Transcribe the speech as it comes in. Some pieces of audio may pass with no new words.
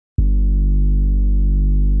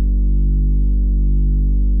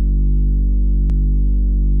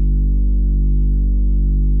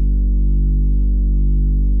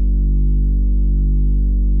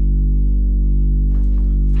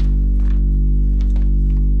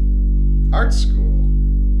art school.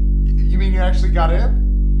 You mean you actually got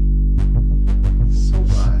in? So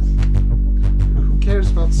what? Who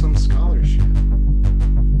cares about some scholarship?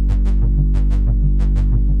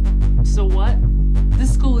 So what?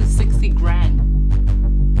 This school is 60 grand.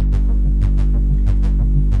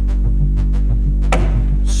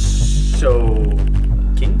 So,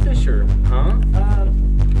 Kingfisher, huh?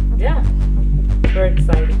 Yeah. Very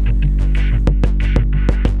exciting.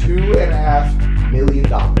 $2.5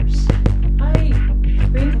 million. I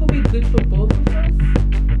think will be good for both of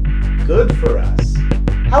us. Good for us?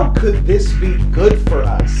 How could this be good for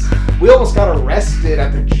us? We almost got arrested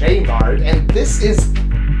at the J-Mart, and this is...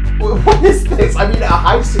 What is this? I mean, a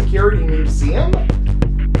high-security museum?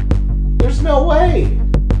 There's no way.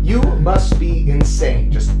 You must be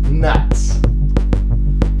insane. Just nuts.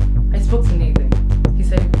 I spoke to Nathan. He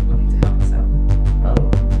said he'd be willing to help us out. Oh.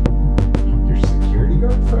 Your security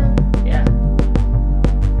guard friend? Yeah.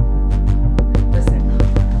 Listen,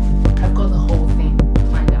 I've got the whole thing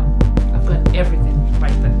planned out. I've got everything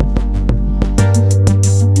right there.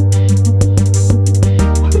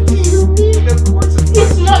 What do you mean? Of course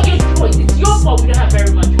It's not your choice. It's your fault we don't have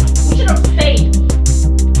very much money. We should have stayed.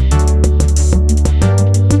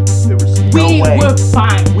 There was no We way. were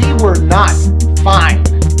fine. We were not fine.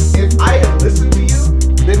 If I had listened to you,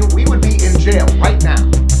 then we would be in jail right now.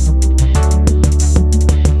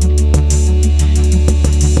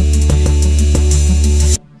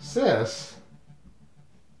 Sis,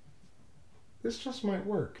 this just might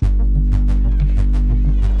work.